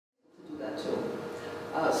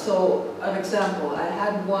So an example, I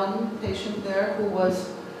had one patient there who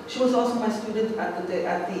she was also my student at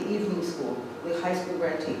the evening school, the high school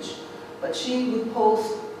where I teach. But she would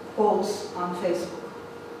post quotes on Facebook.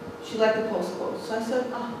 She liked to post quotes. So I said,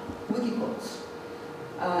 wiki quotes.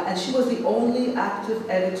 And she was the only active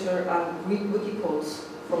editor on Greek wiki quotes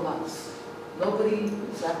for months. Nobody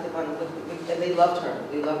was active on it, and they loved her.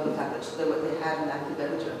 They loved the fact that they had an active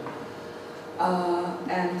editor.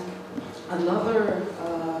 And another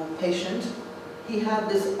patient, he had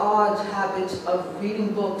this odd habit of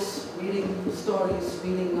reading books, reading stories,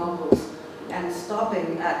 reading novels, and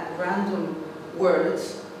stopping at random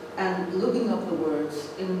words and looking up the words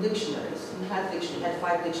in dictionaries. He had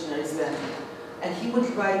 5 dictionaries then. And he would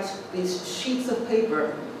write these sheets of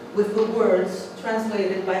paper with the words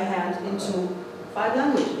translated by hand into 5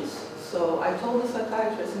 languages. So I told the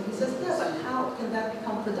psychiatrist, and he says, yes, and how can that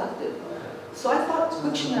become productive? So I thought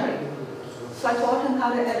Wiktionary. So I taught him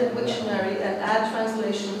how to edit Wiktionary and add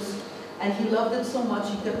translations, and he loved it so much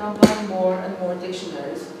he kept on buying more and more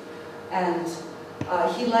dictionaries. And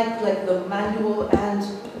he liked the manual and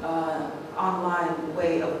online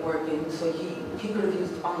way of working, so he could have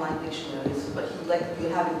used online dictionaries, but he liked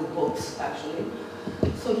having the books actually.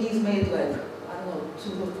 So he's made I don't know,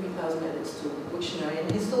 2,000 or 3,000 edits to Wiktionary,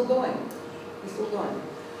 and he's still going. He's still going.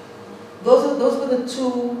 Those were the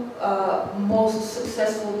 2 most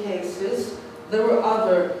successful cases. There were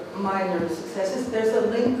other minor successes. There's a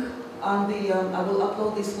link on the, I will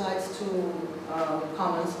upload these slides to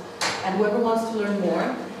Commons, and whoever wants to learn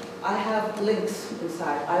more, I have links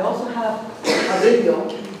inside. I also have a video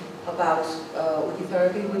about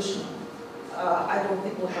WikiTherapy, which I don't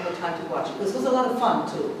think we'll have the time to watch it. This was a lot of fun,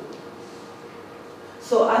 too.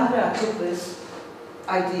 So Andrea took this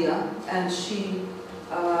idea, and she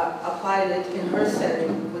applied it in her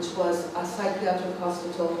setting, which was a psychiatric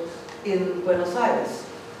hospital in Buenos Aires.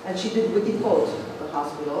 And she did WikiQuote at the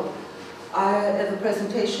hospital. At the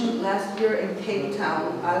presentation last year in Cape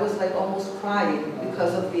Town, I was almost crying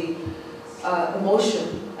because of the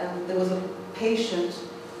emotion. And there was a patient,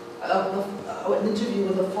 an interview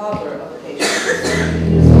with the father of the patient,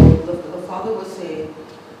 17 years old. The father was saying,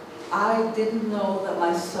 I didn't know that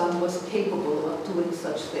my son was capable of doing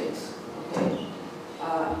such things. Okay?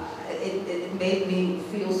 It made me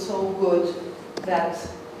feel so good that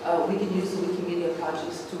we can use the Wikimedia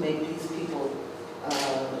projects to make these people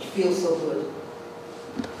feel so good.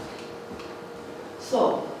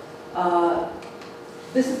 So,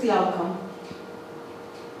 this is the outcome.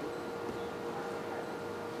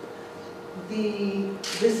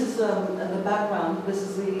 This is in the background. This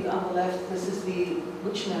is on the left. This is the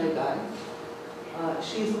Wiktionary guy.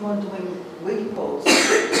 She's the one doing wiki quotes,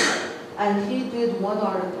 and he did one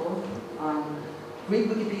article on Greek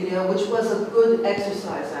Wikipedia, which was a good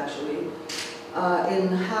exercise actually, in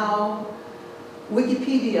how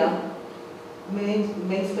Wikipedia, main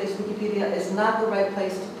space Wikipedia, is not the right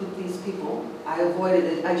place to put these people. I avoided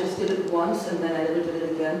it. I just did it once and then I never did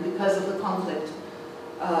it again because of the conflict.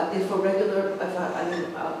 If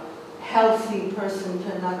a healthy person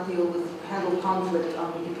cannot handle conflict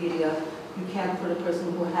on Wikipedia, you can't put a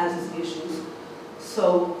person who has these issues.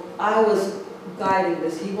 So I was guiding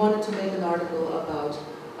this. He wanted to make an article about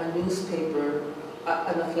a newspaper,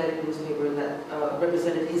 an athletic newspaper that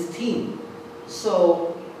represented his team.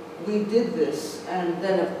 So we did this, and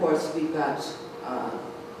then of course we got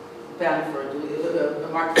banned for a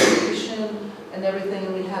marked edition and everything,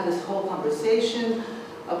 and we had this whole conversation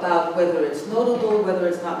about whether it's notable, whether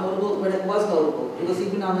it's not notable. When it was notable, it was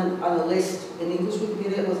even on a list. In English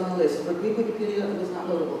Wikipedia, it was on a list. For Greek Wikipedia, it was not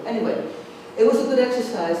notable. Anyway, it was a good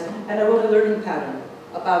exercise, and I wrote a learning pattern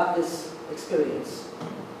about this experience.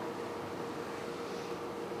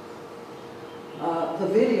 The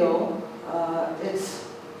video,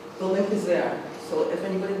 the link is there. So if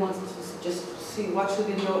anybody wants to just watch the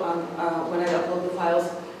video on when I upload the files,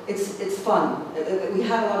 it's fun. We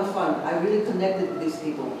had a lot of fun. I really connected with these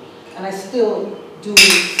people, and I still do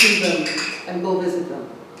see them and go visit them.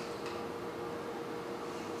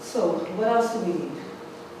 So what else do we need?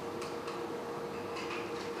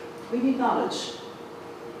 We need knowledge.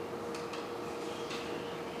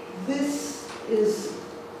 This is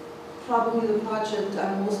probably the project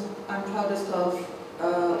I'm proudest of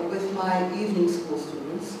with my evening school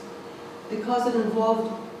students, because it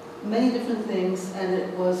involved many different things and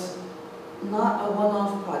it was not a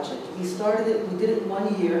one-off project. We started it, we did it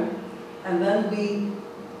 1 year, and then we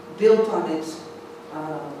built on it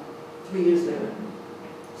 3 years later.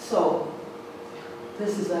 So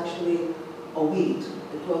this is actually a weed.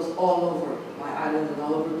 It grows all over my island and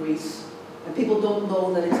all over Greece. And people don't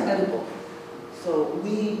know that it's edible. So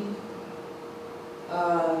we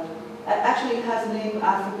actually it has the name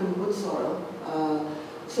African wood sorrel.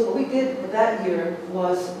 So what we did that year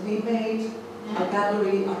was we made a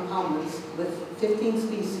gallery on commons with 15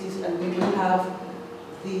 species, and we will have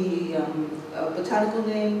the botanical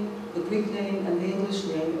name, the Greek name, and the English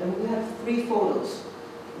name, and we have 3 photos.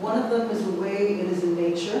 One of them is the way it is in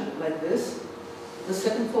nature, like this. The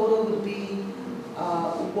second photo would be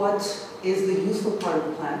what is the useful part of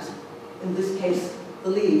the plant, in this case, the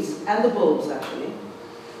leaves and the bulbs, actually.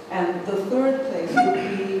 And the third place would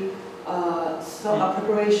be a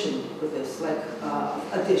preparation with this, like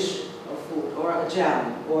a dish of food, or a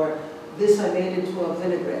jam, or this I made into a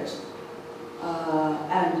vinaigrette.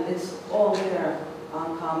 And it's all there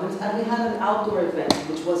on commons. And we had an outdoor event,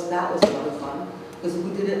 that was a lot of fun, because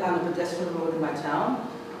we did it on a pedestrian road in my town,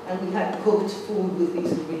 and we had cooked food with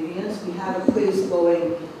these ingredients. We had a quiz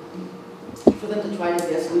going for them to try to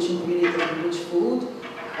guess which ingredient and which food.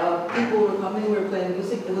 People were coming, we were playing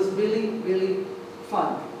music. It was really, really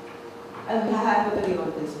fun. And we have a video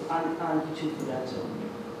of this on YouTube for that too.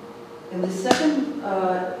 In the second,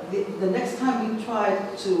 the next time we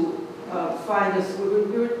tried to find us, we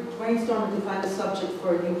were brainstorming to find a subject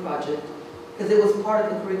for a new project, because it was part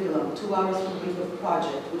of the curriculum, 2 hours per week of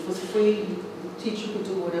project, which was free. The teacher could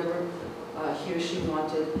do whatever he or she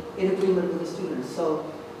wanted in agreement with the students. So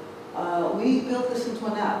we built this into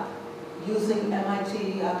an app using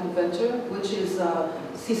MIT App Inventor, which is a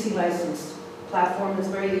CC licensed platform. It's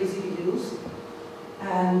very easy to use.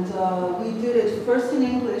 And we did it first in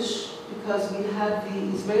English, because we had the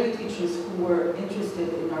Israeli teachers who were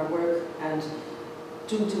interested in our work, and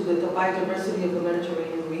due to the biodiversity of the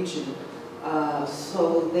Mediterranean region.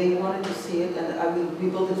 So they wanted to see it, and we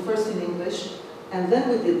built it first in English, and then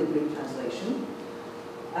we did the Greek translation.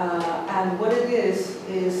 And what it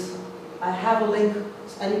is I have a link.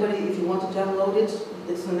 Anybody, if you want to download it,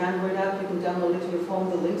 it's an Android app, you can download it to your phone,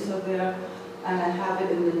 the links are there, and I have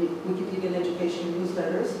it in the Wikipedia and Education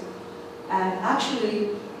newsletters. And actually,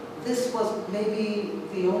 this was maybe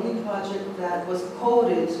the only project that was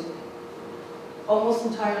coded almost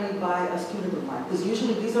entirely by a student of mine, because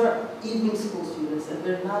usually these are evening school students, and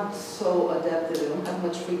they're not so adept, they don't have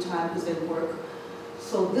much free time because they work.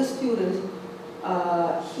 So this student,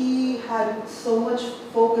 he had so much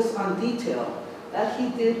focus on detail that he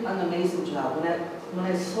did an amazing job. When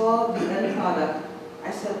I saw the end product,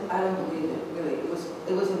 I said, I don't believe it, really.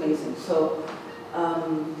 It was amazing. So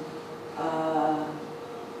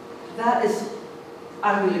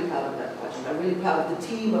I'm really proud of that project. I'm really proud of the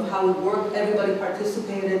team, of how it worked, everybody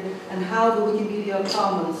participated, and how the Wikimedia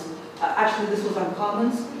Commons, actually this was on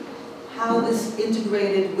Commons, how this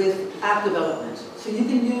integrated with app development. So you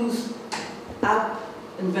can use App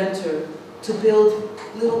Inventor to build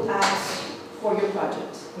little apps for your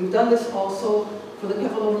projects. We've done this also for the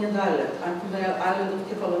Kefalonian dialect. I'm from the island of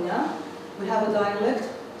Kefalonia. We have a dialect.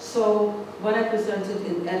 So when I presented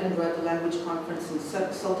in Edinburgh at the language conference in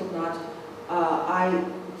Celtic Knot, I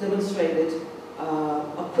demonstrated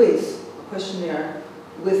a quiz, a questionnaire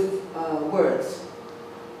with words,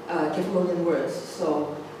 Kefalonian words.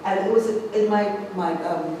 So, and it was in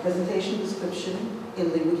my presentation description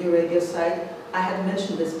in the WikiArabia site. I had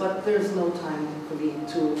mentioned this, but there's no time for me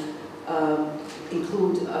to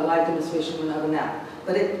include a live demonstration when I have an app.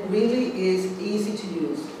 But it really is easy to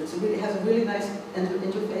use. It has a really nice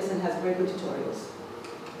interface and has very good tutorials.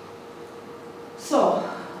 So,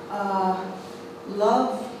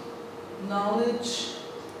 love, knowledge,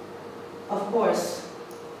 of course,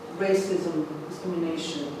 racism,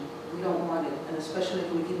 discrimination, we don't want it. And especially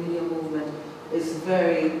the Wikimedia movement is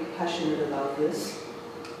very passionate about this.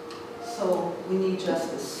 So we need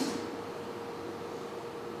justice.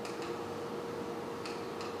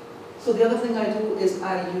 So the other thing I do is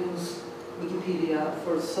I use Wikipedia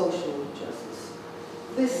for social justice.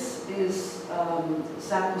 This is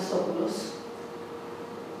Zach Mosopoulos.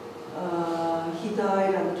 He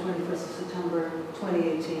died on the 21st of September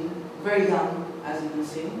 2018, very young, as you can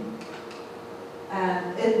see.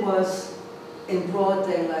 And it was in broad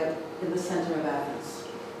daylight in the center of Athens.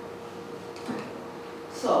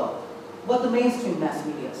 So, what the mainstream mass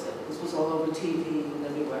media said, this was all over TV and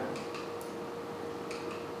everywhere.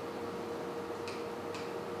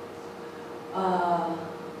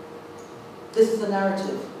 This is the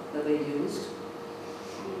narrative that they used.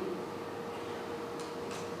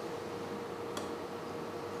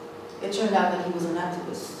 It turned out that he was an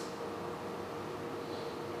activist.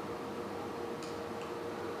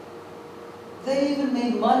 They even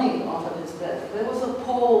made money off of his death. There was a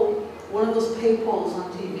poll, one of those pay polls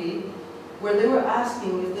on TV, where they were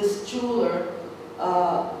asking if this jeweler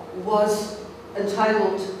was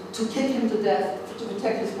entitled to kick him to death to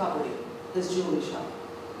protect his property. this jewelry shop,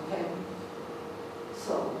 okay?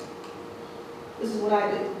 So, this is what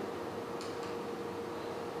I did.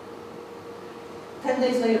 10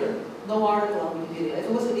 days later, no article on Wikipedia. If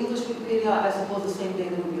it was an English Wikipedia, I suppose the same day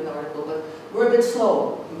there would be an article, but we're a bit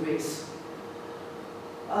slow in Greece.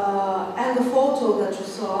 And the photo that you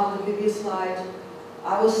saw on the previous slide,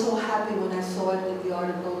 I was so happy when I saw it in the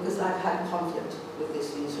article because I've had conflict with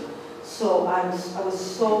this user. So I was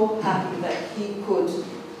so happy that he could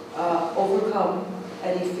overcome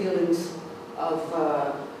any feelings of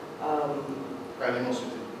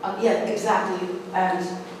animosity. Yeah, exactly, and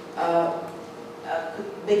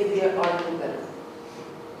make the article better.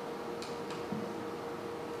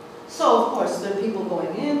 So, of course, there are people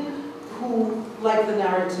going in who like the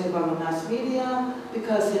narrative on the mass media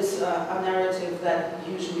because it's a narrative that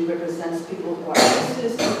usually represents people who are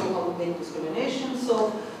racist, people who make discrimination.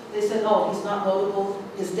 So they said, oh, he's not notable,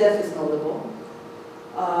 his death is notable.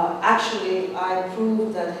 Actually, I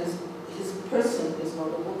proved that his person is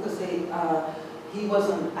notable because he was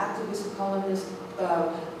an activist, columnist,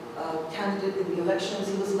 candidate in the elections.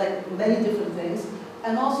 He was like many different things.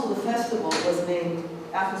 And also the festival was named,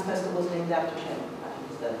 Athens Festival was named after him, after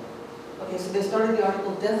his death. Okay, so they started the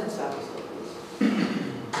article, Death of Theofilatou.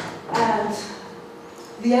 And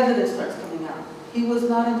the evidence starts coming out. He was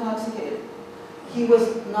not intoxicated. He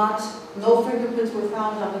was not, no fingerprints were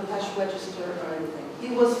found on the cash register or anything. He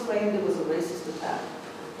was framed, it was a racist attack.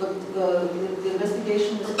 But the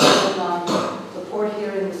investigation is still going on, the court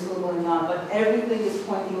hearing is still going on, but everything is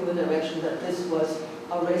pointing in the direction that this was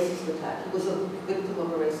a racist attack. He was a victim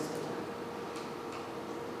of a racist attack.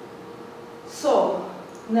 So,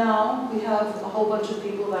 now we have a whole bunch of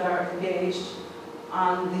people that are engaged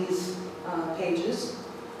on these pages,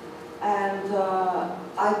 and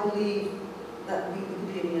I believe that we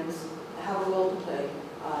Wikipedians have a role to play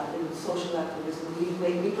in social activism.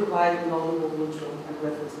 We provide notable, neutral, and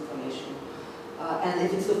reference information. And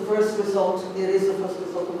if it's the first result, it is the first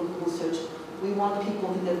result of a Google search. We want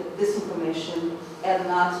people to get this information and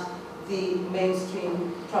not the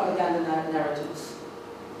mainstream propaganda narratives.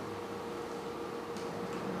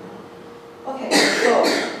 Okay, so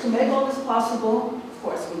to make all this possible, of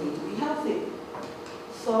course, we need to be healthy.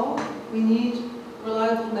 So we need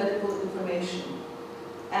reliable medical information.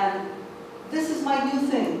 And this is my new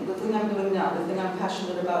thing, the thing I'm doing now, the thing I'm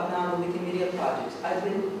passionate about now, the Wikimedia project. I've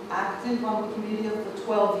been active on Wikimedia for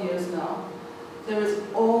 12 years now. There is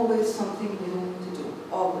always something new to do,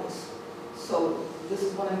 always. So this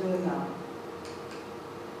is what I'm doing now.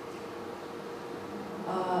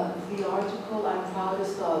 The article I'm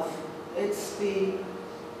proudest of, it's the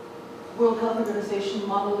World Health Organization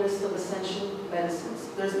model list of essential medicines.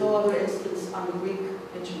 There's no other instance on the Greek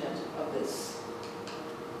internet of this.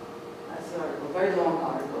 That's the article, very long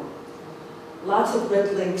article. Lots of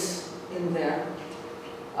red links in there.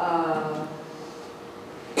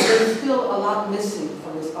 There's still a lot missing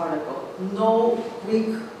from this article. No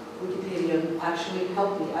Greek Wikipedian actually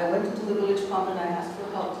helped me. I went into the village pump and I asked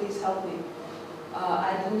for help, please help me.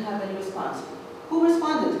 I didn't have any response. Who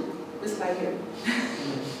responded? This guy here.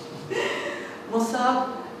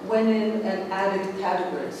 Mossab went in and added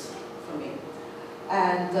categories for me.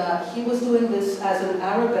 And he was doing this as an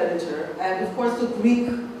Arab editor, and of course the Greek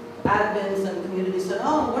admins and community said,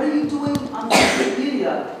 oh, what are you doing on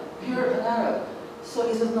Wikipedia? You're an Arab. So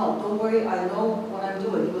he said, no, don't worry, I know what I'm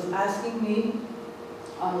doing. He was asking me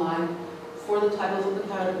online for the titles of the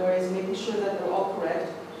categories, making sure that they're all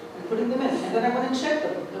correct, and putting them in. And then I went and checked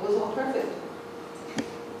them. It was all perfect.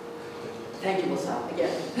 Thank you, Mossab,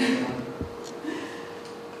 again.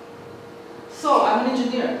 So, I'm an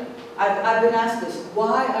engineer. I've been asked this.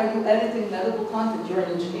 Why are you editing medical content? You're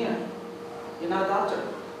an engineer. You're not a doctor.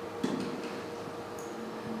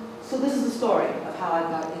 So this is the story of how I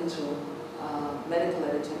got into medical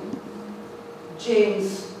editing.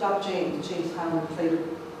 Dr. James Hyman played a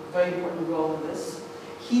very important role in this.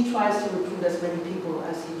 He tries to recruit as many people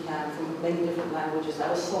as he can from many different languages. I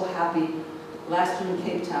was so happy last year in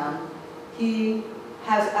Cape Town. He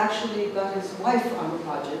has actually got his wife on the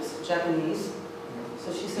project, Japanese.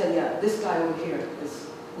 So she said, yeah, this guy over here is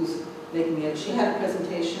who's making it. She had a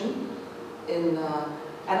presentation in,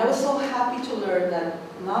 and I was so happy to learn that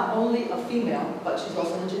not only a female, but she's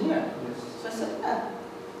also an engineer. Yes. So I said, yeah,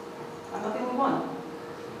 I'm not the only one.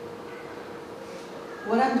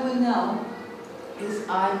 What I'm doing now is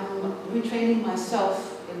I'm retraining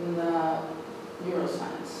myself in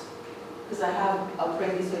neuroscience. Because I have a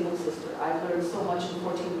brain disabled sister. I've learned so much in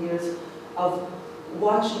 14 years of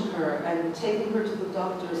watching her and taking her to the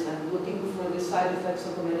doctors and looking for the side effects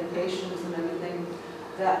of the medications and everything,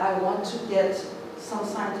 that I want to get some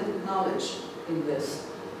scientific knowledge in this.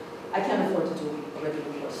 I can't afford to do a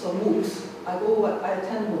regular course. So MOOCs, I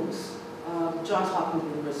attend MOOCs, Johns Hopkins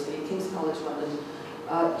University, King's College London,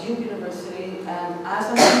 Duke University, and as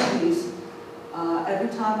I do these, every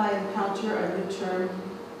time I encounter a new term,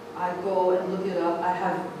 I go and look it up. I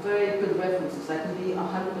have very good references. I can be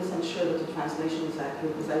 100% sure that the translation is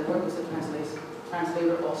accurate because I worked as a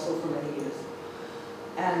translator also for many years.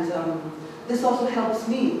 And this also helps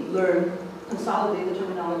me learn, consolidate the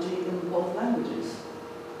terminology in both languages.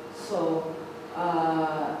 So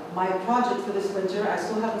my project for this winter, I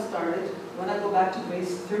still haven't started. When I go back to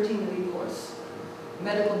Greece, 13-week course,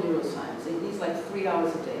 medical neuroscience. It needs like 3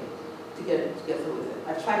 hours a day to get through with it.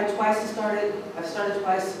 I've tried it twice to start it. I've started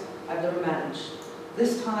twice. I've never managed.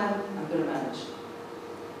 This time, I'm going to manage.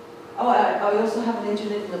 Oh, I also have an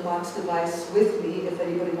internet-in-a-box device with me if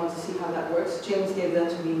anybody wants to see how that works. James gave that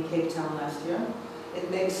to me in Cape Town last year. It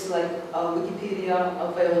makes like Wikipedia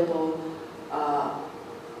available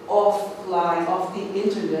offline, off the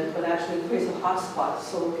internet, but actually creates a hotspot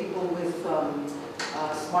so people with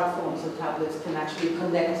smartphones or tablets can actually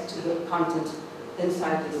connect to the content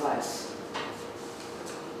inside the device.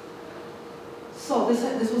 So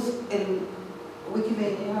this was in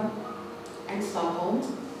WikiMania in Stockholm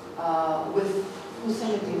with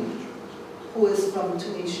Asimina, who is from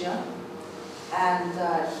Tunisia, and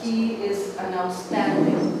he is an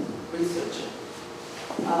outstanding researcher.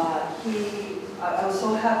 I was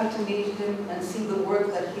so happy to meet him and see the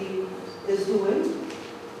work that he is doing,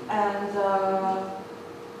 and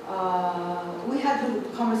we had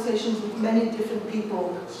conversations with many different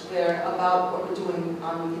people there about what we're doing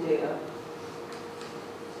on Wikidata.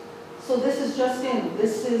 So this is just in.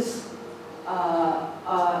 This is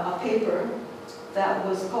a paper that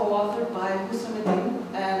was co-authored by Asimina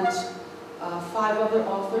and 5 other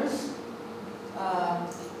authors.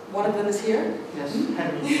 One of them is here. Yes,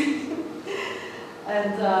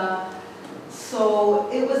 And so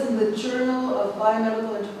it was in the Journal of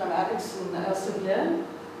Biomedical Informatics in Elsevier,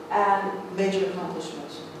 and major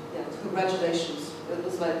accomplishment. Yeah, congratulations. It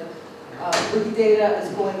was like Wikidata is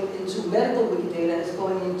going into, medical Wikidata is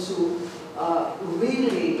going into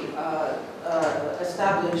really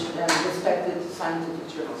established and respected scientific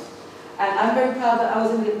journals. And I'm very proud that I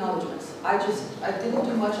was in the acknowledgements. I didn't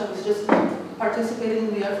do much, I was just participating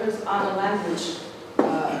in the efforts on a language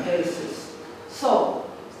basis. So,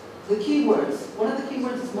 the keywords. One of the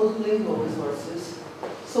keywords is multilingual resources.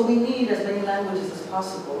 So we need as many languages as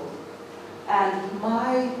possible. And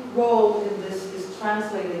my role in this is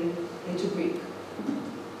translating into Greek.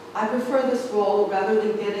 I prefer this role rather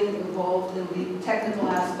than getting involved in the technical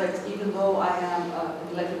aspects, even though I am an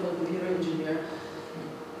electrical computer engineer,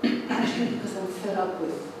 actually because I'm fed up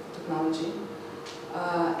with technology.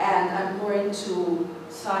 And I'm more into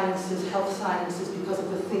sciences, health sciences, because of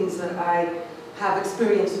the things that I have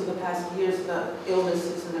experienced in the past years, the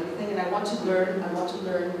illnesses and everything, and I want to learn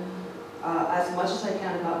as much as I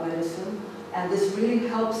can about medicine, and this really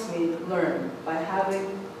helps me learn by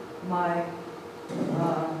having my,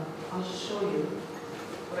 I'll just show you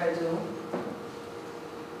what I do.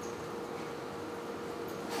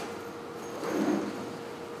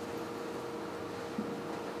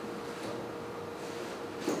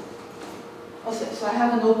 Okay, so I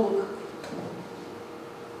have a notebook.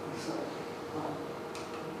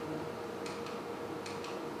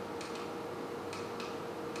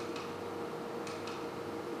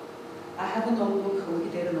 I have a notebook, a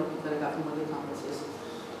Wikidata notebook that I got from one of the conferences,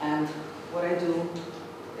 and what I do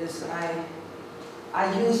is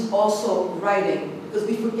I use also writing, because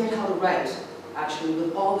we forget how to write, actually,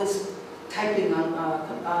 with all this typing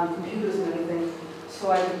on computers and everything.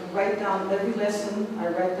 So I write down every lesson, I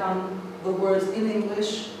write down the words in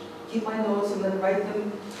English, keep my notes, and then write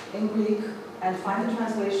them in Greek, and find the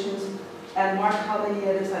translations, and mark how many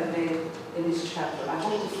edits I've made in each chapter. I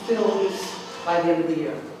hope to fill this by the end of the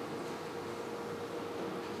year.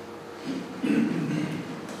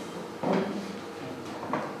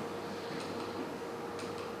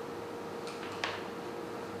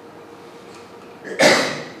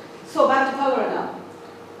 So back to cholera now.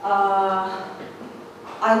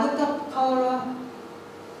 I looked up cholera.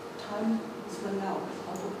 Time is running out.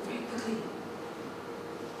 I'll look very quickly.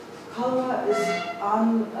 Cholera is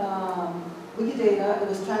on Wikidata. It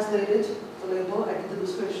was translated, the label, I did the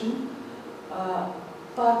description.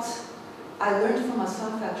 But I learned from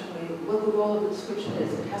myself, actually, what the role of the description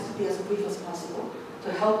is. It has to be as brief as possible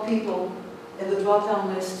to help people in the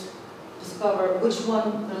drop-down list discover which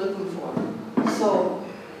one they're looking for. So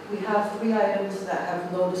we have 3 items that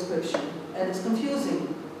have no description, and it's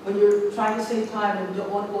confusing when you're trying to save time and you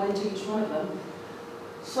don't want to go into each one of them.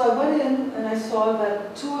 So I went in and I saw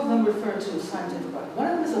that two of them refer to scientific art. One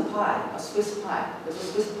of them is a pie, a Swiss pie. There's a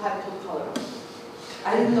Swiss pie called cholera.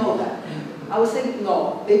 I didn't know that. I was thinking,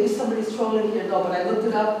 no, maybe somebody's trolling here. No, but I looked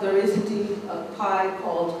it up. There is indeed a pie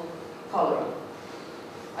called cholera.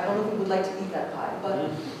 I don't know if you would like to eat that pie, but...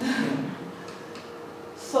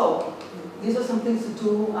 So, these are some things to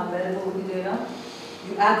do on medical Wikipedia.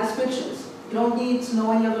 You add descriptions. You don't need to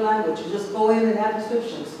know any other language. You just go in and add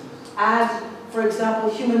descriptions. Add, for example,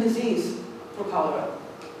 human disease for cholera.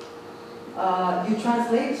 You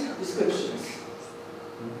translate descriptions.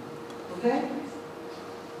 Okay?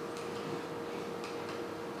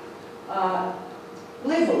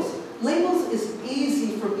 Labels. Labels is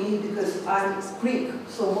easy for me because I'm Greek,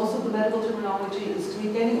 so most of the medical terminology is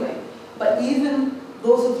Greek anyway. But even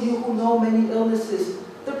those of you who know many illnesses,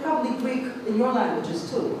 they're probably Greek in your languages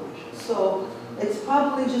too. So it's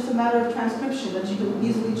probably just a matter of transcription that you can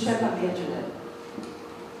easily check on the internet.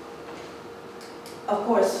 Of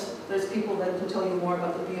course, there's people that can tell you more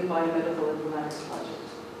about the Biomedical Informatics Project.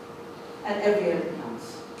 And every edit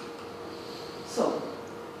counts. So,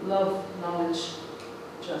 love, knowledge,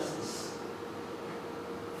 justice.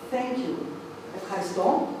 Thank you. Ευχαριστώ.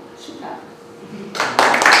 Shukran.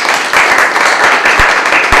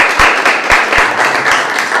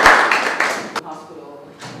 Hospital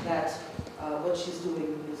that what she's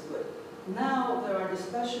doing is good. Now there are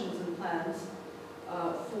discussions and plans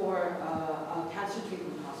for a cancer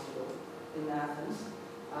treatment hospital in Athens.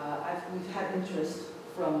 We've had interest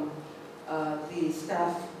from the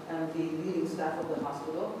staff and the leading staff of the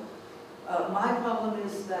hospital. My problem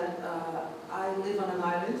is that I live on an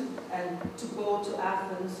island, and to go to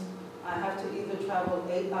Athens, I have to either travel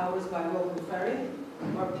 8 hours by road and ferry,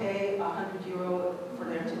 or pay €100 for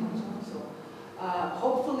their ticket. So,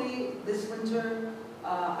 hopefully this winter,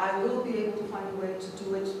 I will be able to find a way to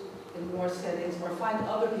do it in more settings, or find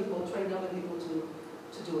other people, train other people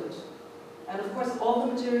to do it. And of course, all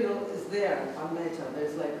the material is there on Meta.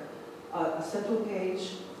 There's like a central page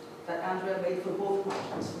that Andrea made for both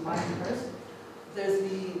projects, for mine and hers. There's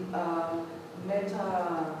the Meta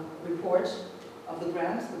report of the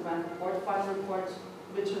grant report, final report,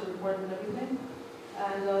 written report, and everything.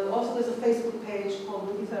 And also there's a Facebook page called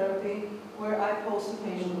WikiTherapy where I post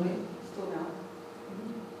occasionally, still now.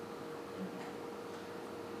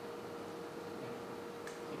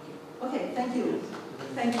 Okay, thank you.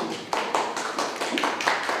 Thank you.